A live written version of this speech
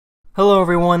Hello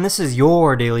everyone, this is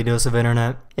your Daily Dose of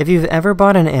Internet. If you've ever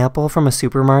bought an apple from a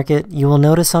supermarket, you will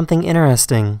notice something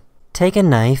interesting. Take a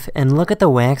knife and look at the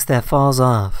wax that falls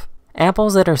off.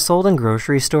 Apples that are sold in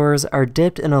grocery stores are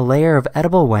dipped in a layer of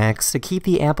edible wax to keep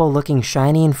the apple looking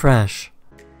shiny and fresh.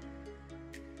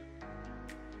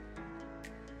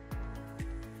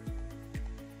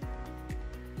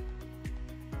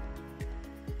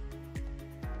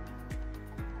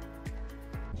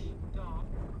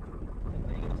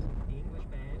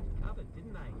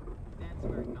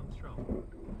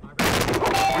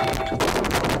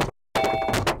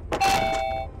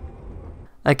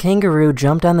 A kangaroo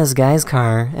jumped on this guy's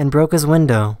car and broke his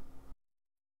window.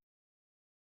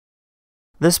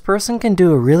 This person can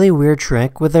do a really weird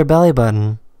trick with their belly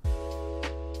button.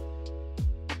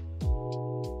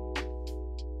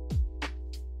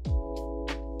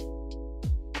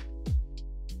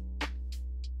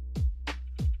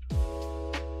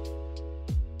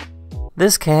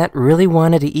 This cat really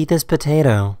wanted to eat this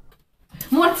potato.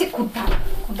 Морти, куда?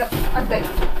 Куда? Отдай.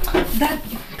 Да,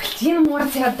 блин,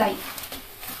 Морти, отдай.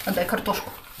 Отдай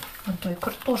картошку. Отдай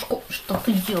картошку. Что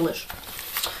ты делаешь?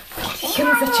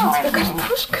 Блин, зачем тебе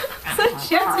картошка?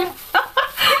 Зачем тебе?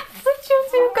 Зачем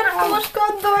тебе картошку?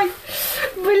 Отдай.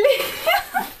 Блин.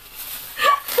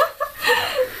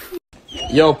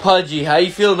 Yo, Pudgy, how you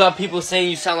feel about people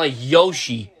saying you sound like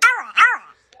Yoshi?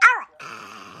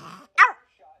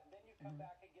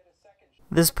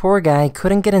 This poor guy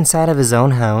couldn't get inside of his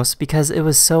own house because it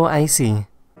was so icy.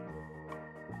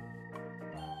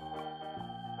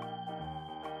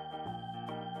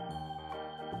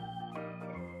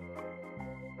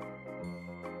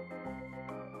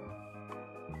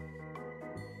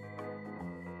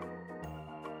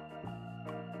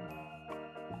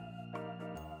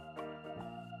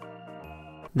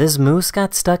 This moose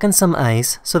got stuck in some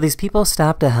ice, so these people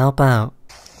stopped to help out.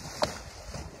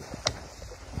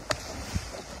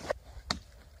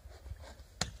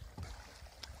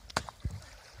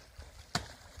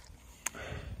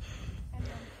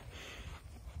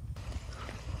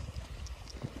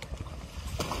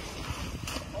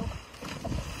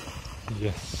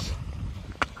 Yes.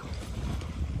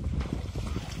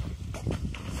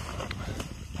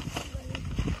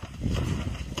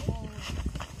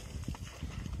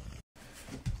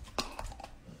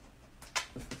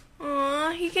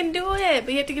 Aw, he can do it,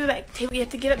 but you have to give it back. You have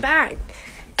to give it back.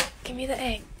 Give me the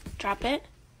egg. Drop it.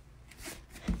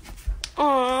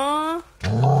 Aw.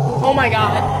 Oh my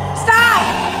god.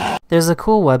 Stop! There's a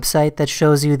cool website that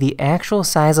shows you the actual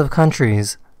size of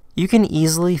countries. You can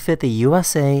easily fit the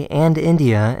USA and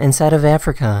India inside of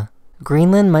Africa.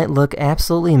 Greenland might look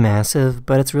absolutely massive,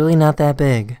 but it's really not that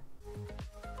big.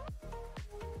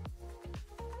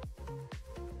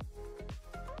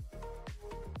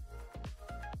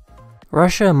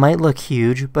 Russia might look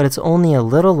huge, but it's only a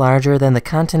little larger than the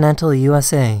continental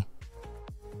USA.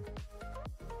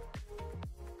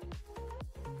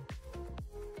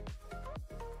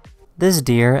 This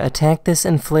deer attacked this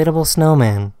inflatable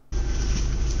snowman.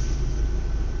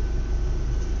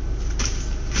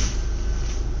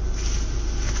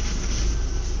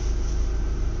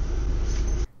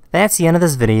 That's the end of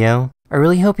this video. I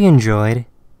really hope you enjoyed,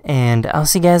 and I'll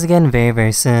see you guys again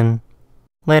very soon.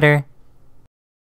 Later.